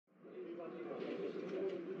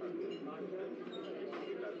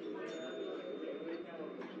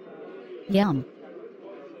Yum.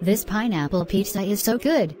 This pineapple pizza is so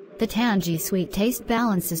good. The tangy sweet taste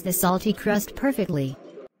balances the salty crust perfectly.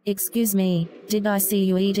 Excuse me, did I see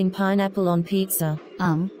you eating pineapple on pizza?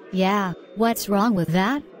 Yeah, what's wrong with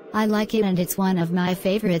that? I like it and it's one of my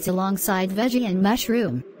favorites alongside veggie and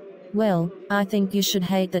mushroom. Well, I think you should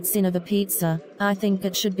hate that sin of a pizza. I think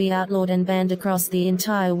it should be outlawed and banned across the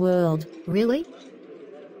entire world. Really?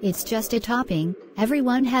 It's just a topping.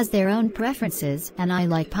 Everyone has their own preferences, and I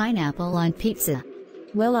like pineapple on pizza.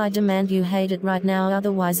 Well, I demand you hate it right now,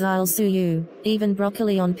 otherwise I'll sue you. Even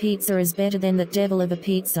broccoli on pizza is better than that devil of a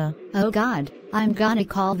pizza. Oh God, I'm gonna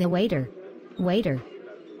call the waiter. Waiter.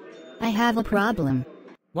 I have a problem.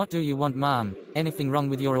 What do you want, ma'am? Anything wrong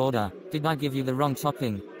with your order? Did I give you the wrong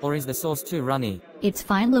topping, or is the sauce too runny? It's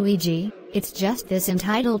fine, Luigi. It's just this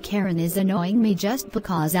entitled Karen is annoying me just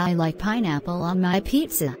because I like pineapple on my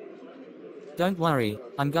pizza. Don't worry,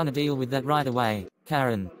 I'm gonna deal with that right away.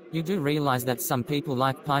 Karen, you do realize that some people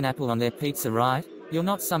like pineapple on their pizza, right? You're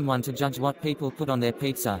not someone to judge what people put on their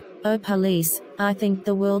pizza. Oh police, I think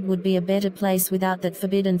the world would be a better place without that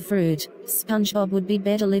forbidden fruit. SpongeBob would be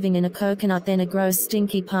better living in a coconut than a gross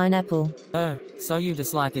stinky pineapple. Oh, so you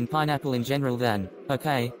dislike pineapple in general then?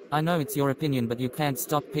 Okay, I know it's your opinion, but you can't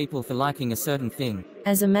stop people for liking a certain thing.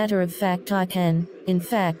 As a matter of fact, I can. In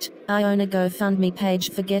fact, I own a GoFundMe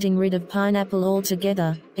page for getting rid of pineapple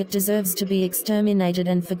altogether. It deserves to be exterminated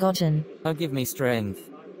and forgotten. Oh, give me strength.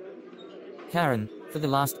 Karen, for the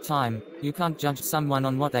last time, you can't judge someone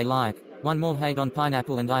on what they like. One more hate on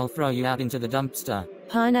pineapple and I'll throw you out into the dumpster.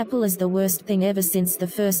 Pineapple is the worst thing ever since the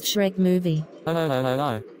first Shrek movie.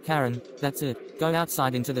 Oh, Karen, that's it. Go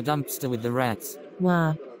outside into the dumpster with the rats.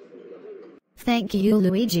 Wow. Thank you,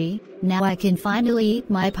 Luigi. Now I can finally eat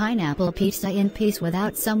my pineapple pizza in peace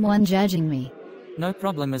without someone judging me. No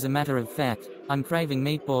problem. As a matter of fact, I'm craving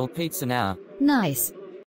meatball pizza now. Nice.